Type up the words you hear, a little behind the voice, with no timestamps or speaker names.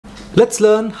Let's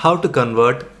learn how to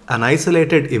convert an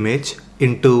isolated image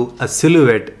into a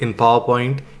silhouette in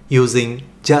PowerPoint using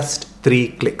just 3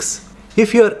 clicks.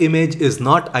 If your image is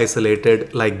not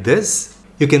isolated like this,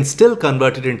 you can still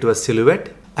convert it into a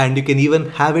silhouette and you can even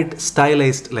have it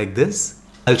stylized like this.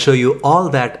 I'll show you all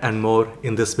that and more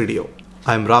in this video.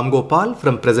 I'm Ramgopal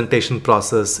from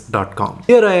presentationprocess.com.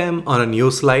 Here I am on a new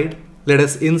slide. Let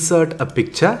us insert a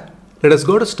picture. Let us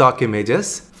go to stock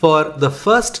images. For the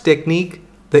first technique,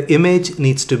 the image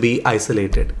needs to be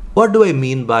isolated. What do I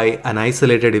mean by an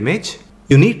isolated image?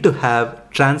 You need to have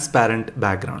transparent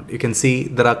background. You can see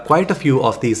there are quite a few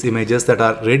of these images that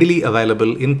are readily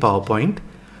available in PowerPoint.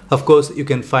 Of course, you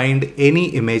can find any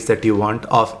image that you want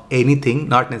of anything,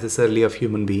 not necessarily of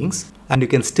human beings, and you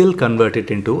can still convert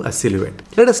it into a silhouette.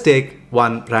 Let us take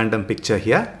one random picture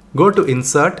here. Go to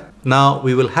Insert. Now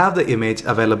we will have the image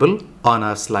available on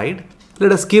our slide.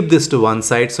 Let us keep this to one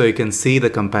side so you can see the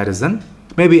comparison.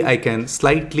 Maybe I can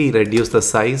slightly reduce the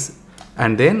size,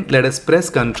 and then let us press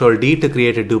Ctrl D to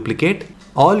create a duplicate.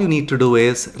 All you need to do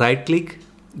is right click,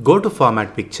 go to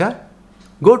Format Picture,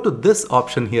 go to this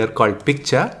option here called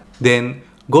Picture, then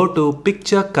go to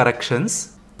Picture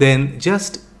Corrections, then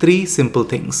just 3 simple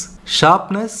things.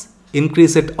 Sharpness,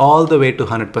 increase it all the way to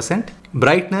 100%.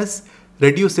 Brightness,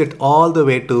 reduce it all the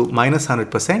way to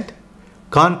 -100%.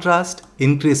 Contrast,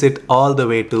 increase it all the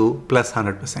way to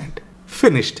 +100%.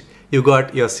 Finished. You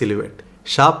got your silhouette.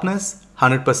 Sharpness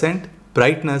 100%,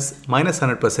 brightness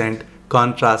 -100%,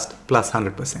 contrast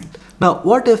 +100%. Now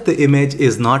what if the image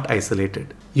is not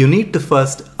isolated? You need to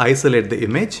first isolate the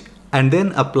image and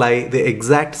then apply the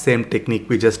exact same technique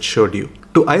we just showed you.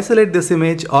 To isolate this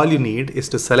image, all you need is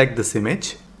to select this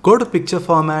image, go to Picture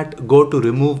Format, go to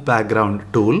Remove Background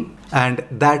tool, and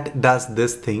that does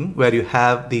this thing where you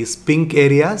have these pink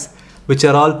areas which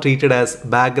are all treated as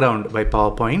background by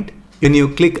PowerPoint. When you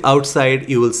click outside,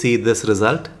 you will see this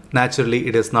result. Naturally,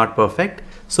 it is not perfect.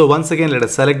 So once again, let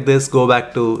us select this, go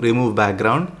back to Remove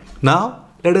Background. Now,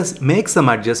 let us make some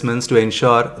adjustments to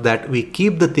ensure that we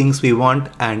keep the things we want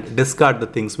and discard the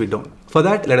things we don't. For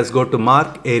that, let us go to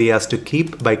Mark Areas to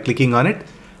Keep by clicking on it.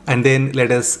 And then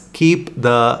let us keep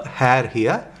the hair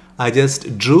here. I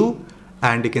just drew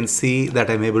and you can see that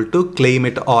I'm able to claim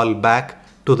it all back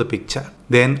to the picture.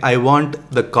 Then I want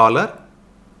the collar,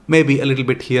 maybe a little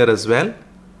bit here as well.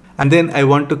 And then I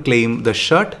want to claim the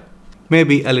shirt,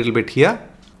 maybe a little bit here.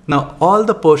 Now all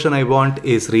the portion I want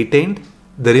is retained.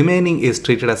 The remaining is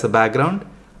treated as a background.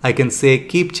 I can say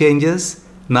keep changes.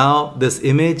 Now this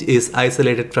image is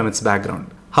isolated from its background.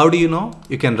 How do you know?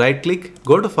 You can right click,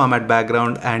 go to Format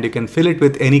Background, and you can fill it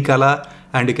with any color,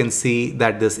 and you can see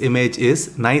that this image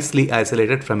is nicely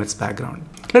isolated from its background.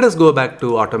 Let us go back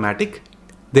to Automatic.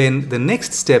 Then the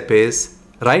next step is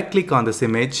right click on this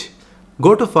image,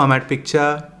 go to Format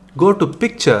Picture, go to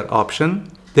Picture option,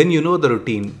 then you know the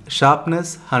routine.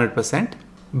 Sharpness 100%,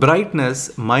 brightness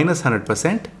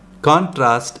 -100%,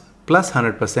 contrast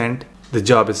 +100%. The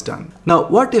job is done. Now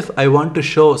what if I want to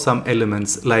show some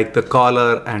elements like the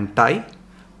collar and tie?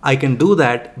 I can do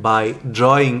that by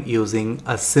drawing using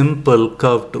a simple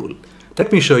curve tool.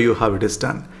 Let me show you how it is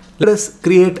done. Let us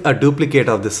create a duplicate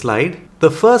of this slide.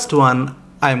 The first one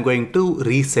I'm going to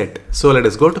reset. So let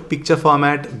us go to Picture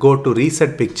Format, go to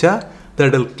Reset Picture.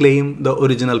 That will claim the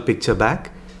original picture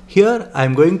back. Here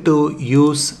I'm going to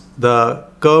use the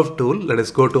curve tool. Let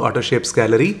us go to Auto Shapes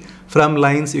Gallery. From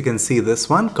lines you can see this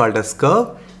one called as curve.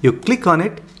 You click on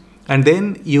it and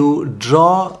then you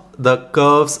draw the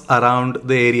curves around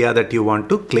the area that you want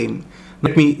to claim.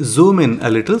 Let me zoom in a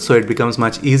little so it becomes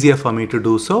much easier for me to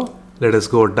do so. Let us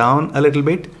go down a little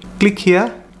bit. Click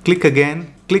here, click again,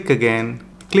 click again,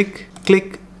 click,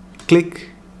 click, click,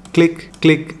 click,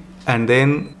 click, and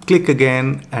then click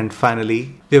again, and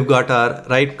finally we've got our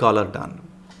right collar done.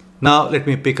 Now let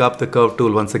me pick up the curve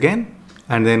tool once again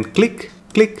and then click,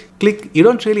 click, click. You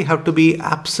don't really have to be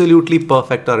absolutely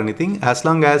perfect or anything. As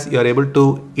long as you're able to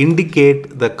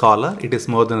indicate the collar, it is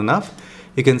more than enough.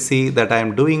 You can see that I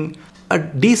am doing a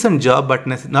decent job, but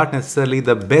not necessarily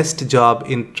the best job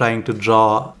in trying to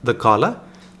draw the collar.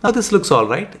 Now this looks all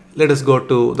right. Let us go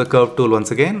to the curve tool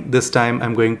once again. This time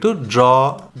I'm going to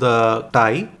draw the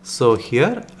tie. So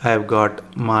here I've got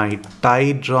my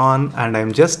tie drawn and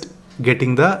I'm just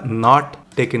getting the knot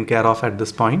taken care of at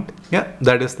this point. Yeah,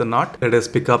 that is the knot. Let us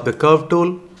pick up the curve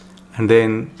tool and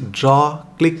then draw,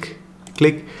 click,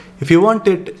 click. If you want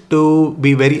it to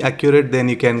be very accurate, then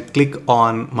you can click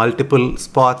on multiple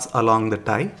spots along the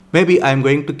tie. Maybe I'm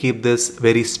going to keep this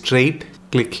very straight.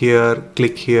 Click here,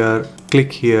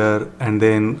 click here and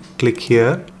then click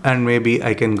here, and maybe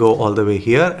I can go all the way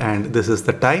here, and this is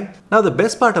the tie. Now the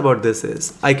best part about this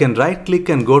is I can right click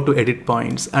and go to edit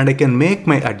points, and I can make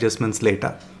my adjustments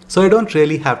later. So I don't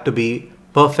really have to be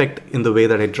perfect in the way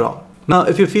that I draw. Now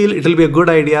if you feel it will be a good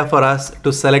idea for us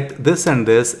to select this and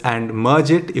this and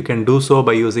merge it, you can do so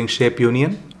by using Shape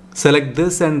Union. Select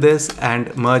this and this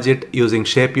and merge it using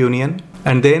Shape Union.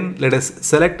 And then let us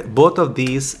select both of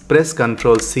these, press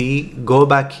Ctrl C, go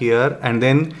back here, and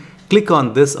then click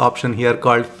on this option here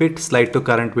called Fit Slide to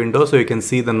Current Window so you can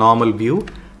see the normal view.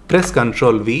 Press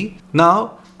Ctrl V.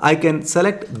 Now I can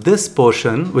select this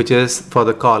portion, which is for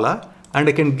the collar, and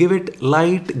I can give it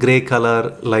light gray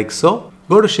color like so.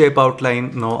 Go to Shape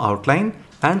Outline, no outline.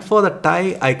 And for the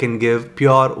tie, I can give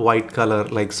pure white color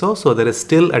like so. So there is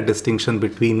still a distinction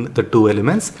between the two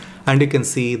elements, and you can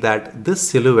see that this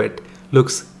silhouette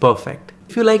looks perfect.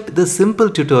 If you liked this simple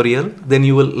tutorial, then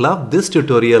you will love this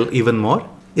tutorial even more.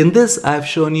 In this, I have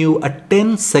shown you a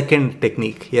 10-second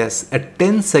technique. Yes, a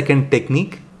 10-second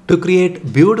technique to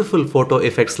create beautiful photo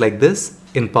effects like this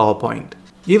in PowerPoint.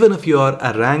 Even if you are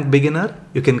a rank beginner,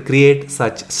 you can create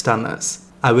such stunners.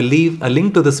 I will leave a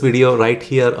link to this video right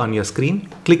here on your screen.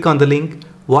 Click on the link,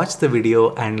 watch the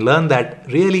video, and learn that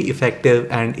really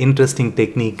effective and interesting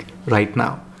technique right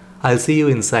now. I'll see you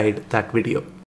inside that video.